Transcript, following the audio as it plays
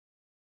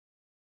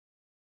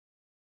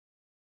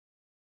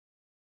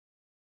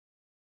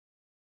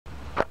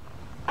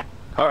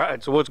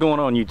Alright, so what's going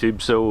on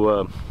YouTube?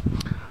 So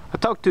I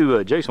talked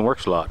to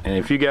Jasonworksalot, and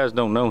if you guys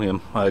don't know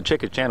him,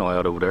 check his channel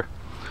out over there.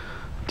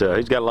 But,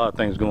 he's got a lot of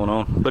things going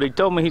on, but he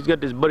told me he's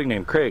got this buddy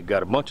named Craig,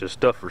 got a bunch of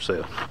stuff for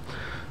sale.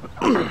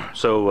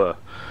 So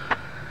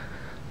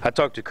I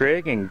talked to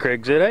Craig, and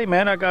Craig said, hey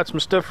man, I got some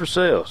stuff for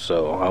sale.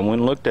 So I went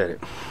and looked at it.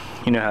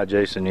 You know how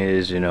Jason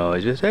is, you know,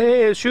 he's just,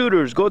 hey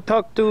shooters, go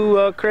talk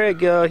to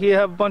Craig, he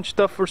have a bunch of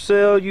stuff for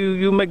sale,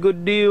 you make a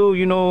good deal,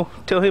 you know,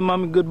 tell him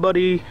I'm a good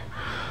buddy.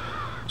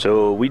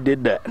 So we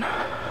did that.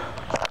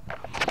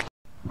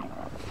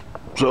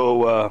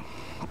 So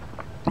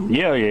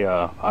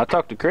yeah, I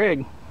talked to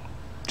Craig,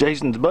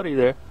 Jason's buddy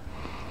there.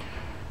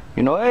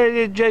 You know,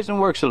 hey,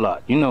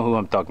 Jasonworksalot, you know who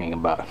I'm talking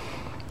about.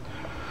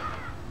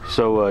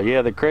 So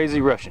yeah, the crazy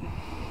Russian.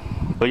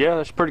 But yeah,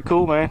 that's pretty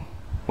cool, man.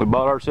 We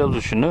bought ourselves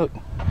a Chinook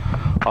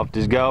off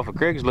this guy off of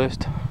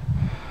Craigslist.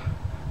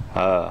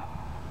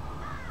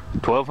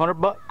 1,200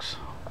 bucks.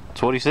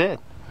 That's what he said.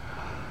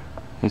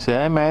 He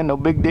said, hey man, no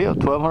big deal,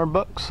 1,200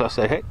 bucks. I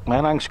said, heck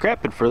man, I can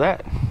scrap it for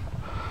that.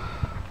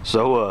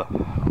 So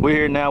we're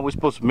here now. We're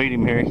supposed to meet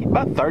him here. He's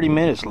about 30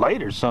 minutes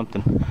late or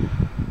something.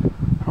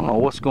 I don't know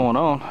what's going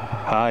on.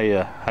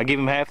 I gave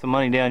him half the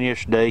money down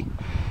yesterday.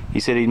 He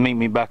said he'd meet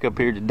me back up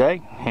here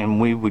today,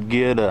 and we would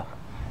get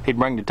he'd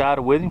bring the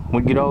title with him.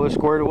 We'd get all this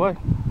squared away.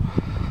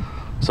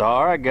 So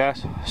all right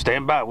guys,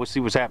 stand by, we'll see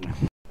what's happening.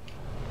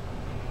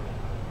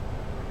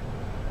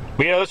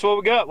 But yeah, that's what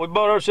we got. We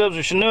bought ourselves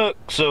a Chinook,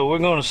 so we're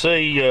gonna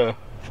see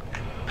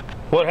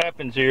what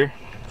happens here.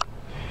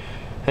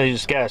 Hey,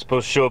 this guy's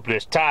supposed to show up with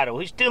his title.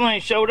 He still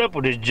ain't showed up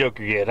with his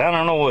joker yet. I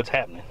don't know what's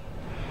happening,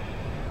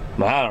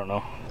 but I don't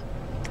know.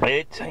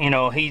 You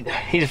know, he's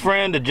a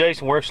friend of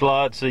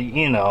Jasonworksalot, so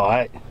you know,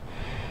 I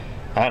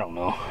don't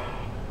know.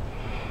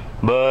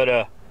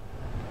 But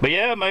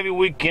yeah, maybe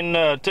we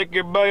can take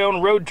everybody on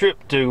a road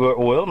trip to,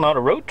 well, not a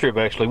road trip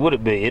actually, would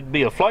it be? It'd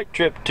be a flight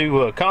trip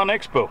to Con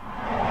Expo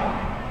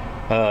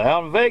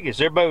out in Vegas.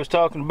 Everybody was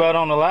talking about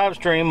on the live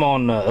stream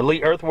on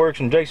Elite Earthworks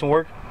and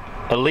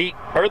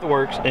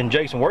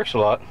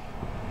Jasonworksalot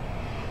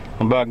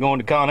about going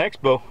to Con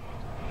Expo.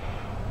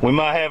 We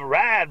might have a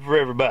ride for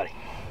everybody.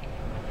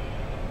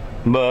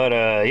 But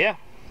yeah,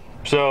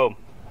 so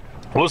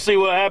we'll see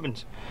what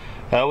happens.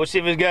 We'll see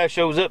if this guy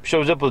shows up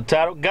with a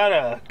title. Got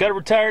a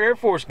retired Air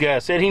Force guy,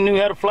 said he knew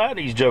how to fly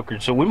these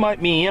jokers, so we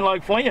might be in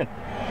like Flynn.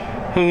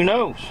 Who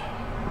knows?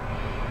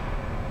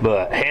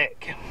 But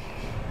heck.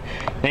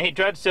 And he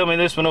tried to sell me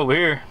this one over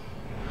here.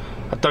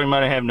 I thought he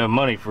might have enough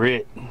money for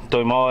it. I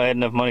thought him all I had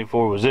enough money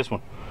for was this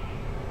one.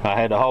 I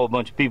had to haul a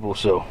bunch of people,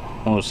 so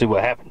I want to see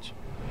what happens.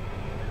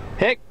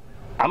 Heck,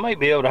 I might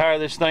be able to hire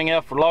this thing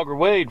out for Logger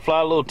Wade, fly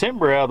a little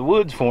timber out of the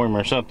woods for him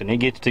or something. He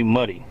gets too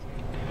muddy.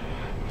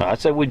 I'd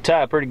say we'd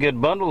tie a pretty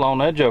good bundle on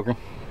that joker.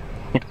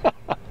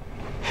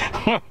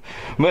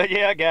 But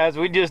yeah, guys,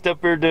 we just up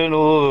here doing a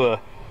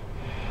little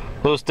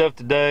stuff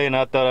today, and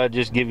I thought I'd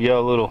just give y'all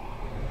a little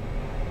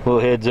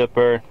heads up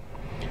there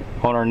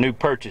on our new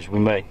purchase we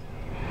made.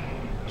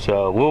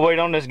 So we'll wait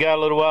on this guy a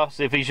little while,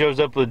 see if he shows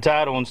up with a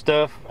title and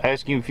stuff,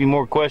 ask him a few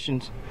more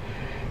questions.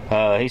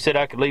 He said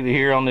I could leave it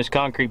here on this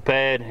concrete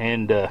pad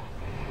and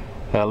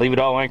leave it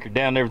all anchored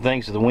down and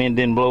everything so the wind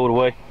didn't blow it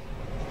away.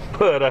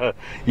 But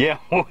yeah,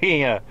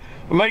 we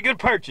made a good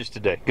purchase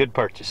today. Good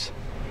purchase.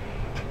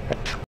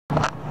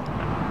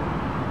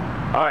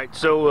 Alright,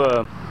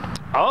 so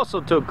I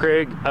also told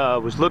Craig I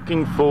was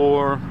looking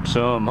for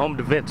some home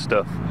defense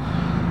stuff.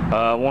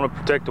 I want to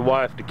protect the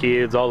wife, the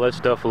kids, all that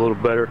stuff a little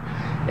better.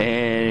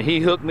 And he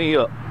hooked me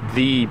up.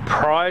 The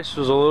price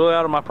was a little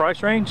out of my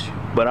price range,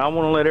 but I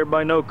want to let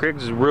everybody know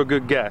Craig's a real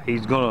good guy.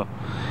 He's gonna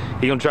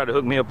try to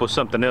hook me up with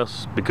something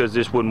else because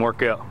this wouldn't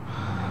work out.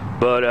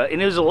 But it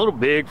was a little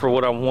big for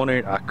what I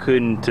wanted. I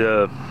couldn't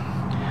really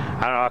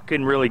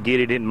get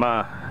it in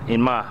my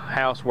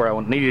house where I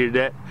needed it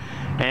at,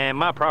 and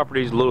my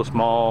property is a little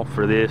small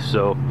for this.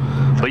 So,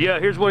 but yeah,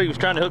 here's what he was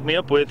trying to hook me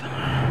up with.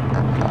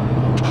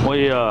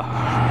 We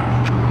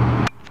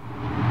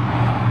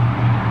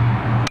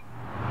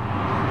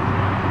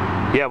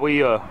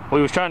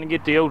was trying to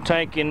get the old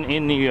tank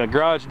in the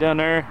garage down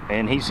there,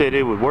 and he said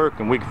it would work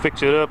and we could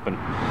fix it up, and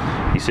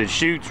he said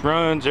shoots,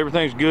 runs,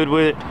 everything's good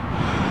with it.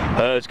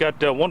 It's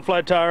got one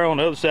flat tire on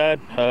the other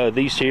side.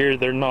 These here,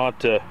 they're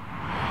not the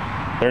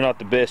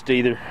best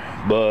either,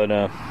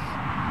 but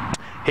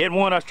he had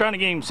one. I was trying to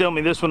get him to sell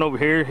me this one over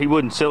here. He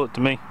wouldn't sell it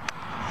to me.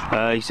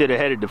 He said it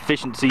had a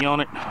deficiency on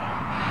it.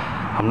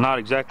 I'm not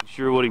exactly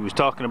sure what he was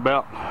talking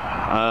about,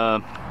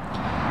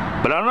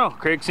 but I don't know.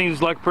 Craig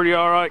seems like a pretty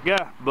alright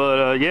guy.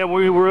 But yeah,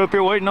 we were up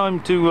here waiting on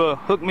him to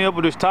hook me up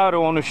with his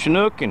title on the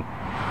Chinook, and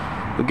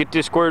we'll get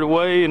this squared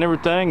away and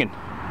everything,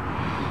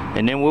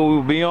 and then we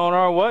will be on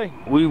our way.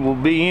 We will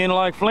be in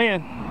like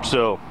Flynn.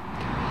 So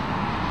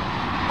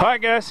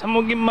alright guys, I'm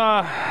gonna get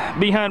my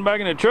behind back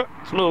in the truck.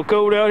 It's a little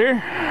cold out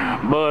here,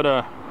 but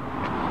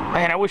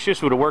man, I wish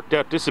this would have worked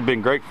out. This would have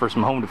been great for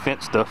some home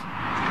defense stuff,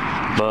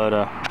 but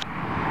I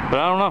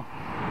don't know.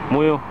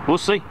 We'll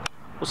see.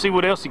 We'll see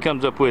what else he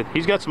comes up with.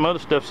 He's got some other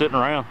stuff sitting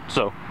around,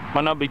 so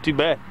might not be too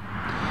bad.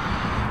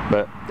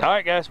 But all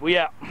right guys, we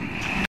out.